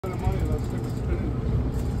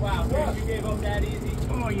Wow, Chris, you gave up that easy?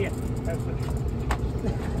 Oh, yeah. That's it.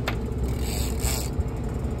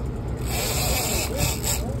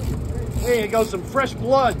 There you go, some fresh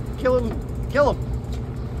blood. Kill him. Kill him.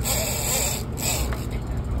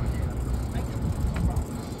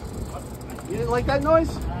 You didn't like that noise?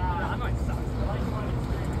 I might suck.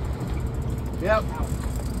 Yep.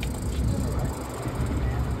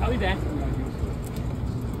 I'll be back.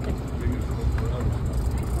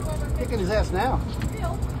 Kicking his ass now.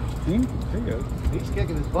 He's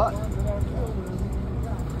kicking his butt. Yeah,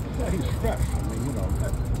 he's fresh. I mean, you know.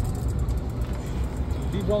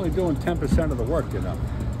 He's only doing 10% of the work, you know.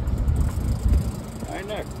 Right,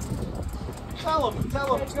 Nick. Tell him.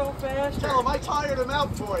 Go fast. Tell him I tired him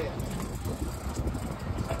out for you.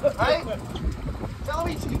 Right? Tell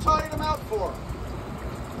him you tired him out for him.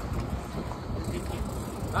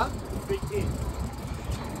 Huh? Big team.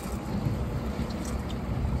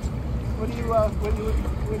 What do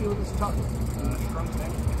you with this tuck?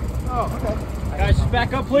 Oh, okay. Guys,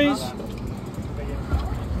 back up, please.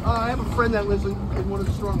 I have a friend that lives in one of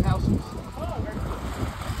the strong houses.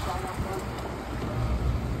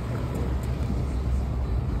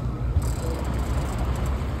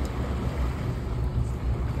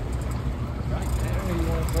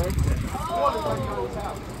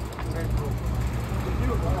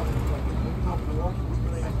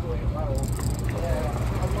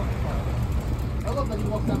 I love that he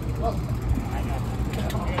walked out the club.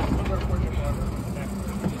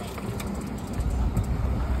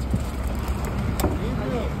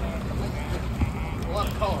 A lot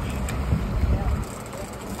of color.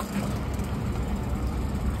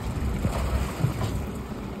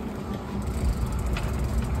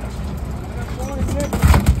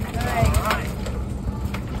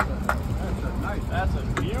 That's a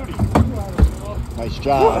beauty. Nice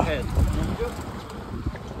job.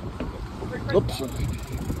 Oops.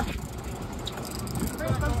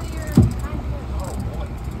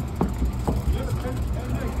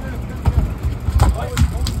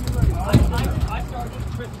 I started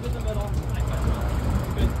Chris in the middle.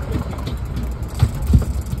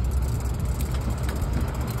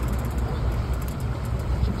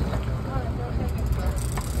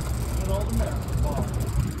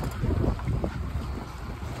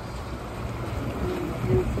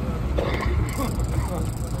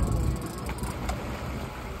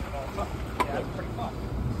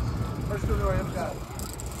 First one I ever got.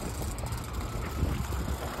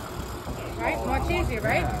 Right? Much easier,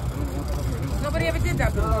 right? Nobody ever did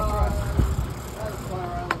that before for us.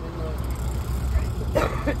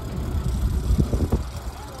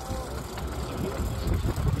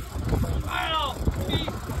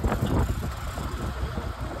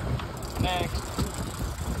 Next.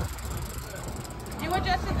 You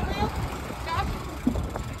adjusted the wheel? Stop.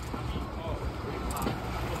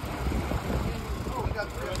 Oh, we got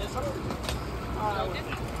three of this. I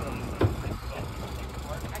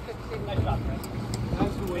couldn't see. Nice job, Chris.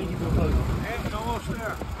 That's the way you propose it. And almost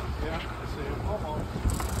there. Yeah, I see it. Almost.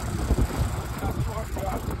 Not far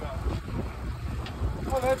beyond the belt.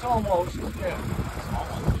 Well, that's almost. Yeah.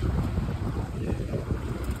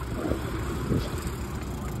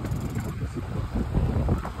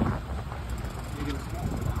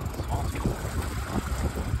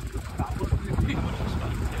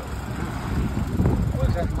 What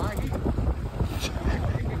is that, Mikey?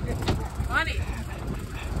 Funny.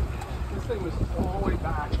 This thing was all the way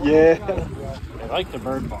back. Yeah. I like the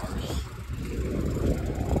bird bars.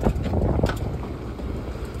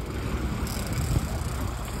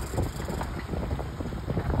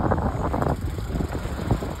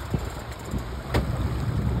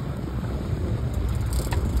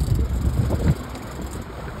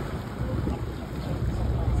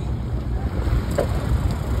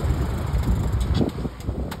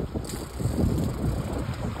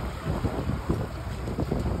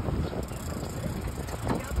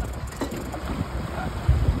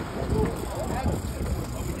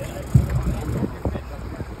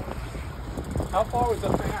 How far was the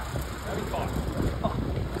thing out? Very far.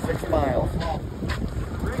 6 miles.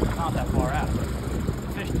 Not that far out.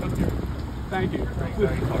 Fish took your Thank you.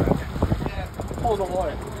 very far out. Hold the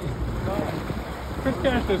water. Chris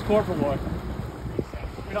Cash does corporate water.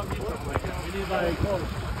 We don't need something like that. We need like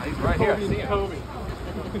He's right here. Kobe and Kobe.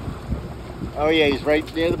 Oh yeah, he's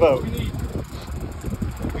right near the boat.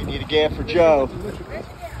 We need a gaff for Joe.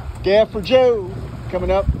 Gaff for Joe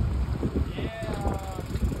coming up.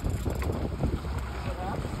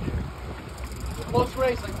 Close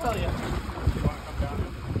race, I tell you. You want to come down?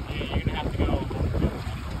 Yeah, you're gonna have to go.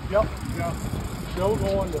 Yep. Yeah. Joe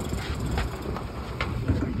going to.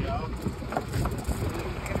 There we go.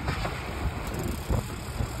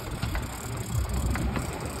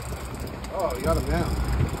 Oh, you got him now.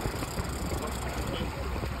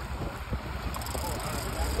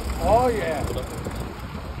 Oh, yeah.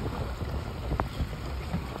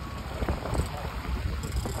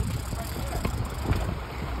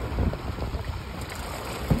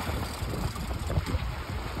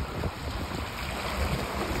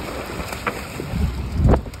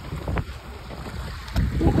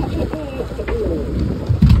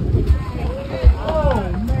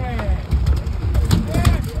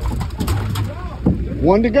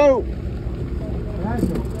 One to go.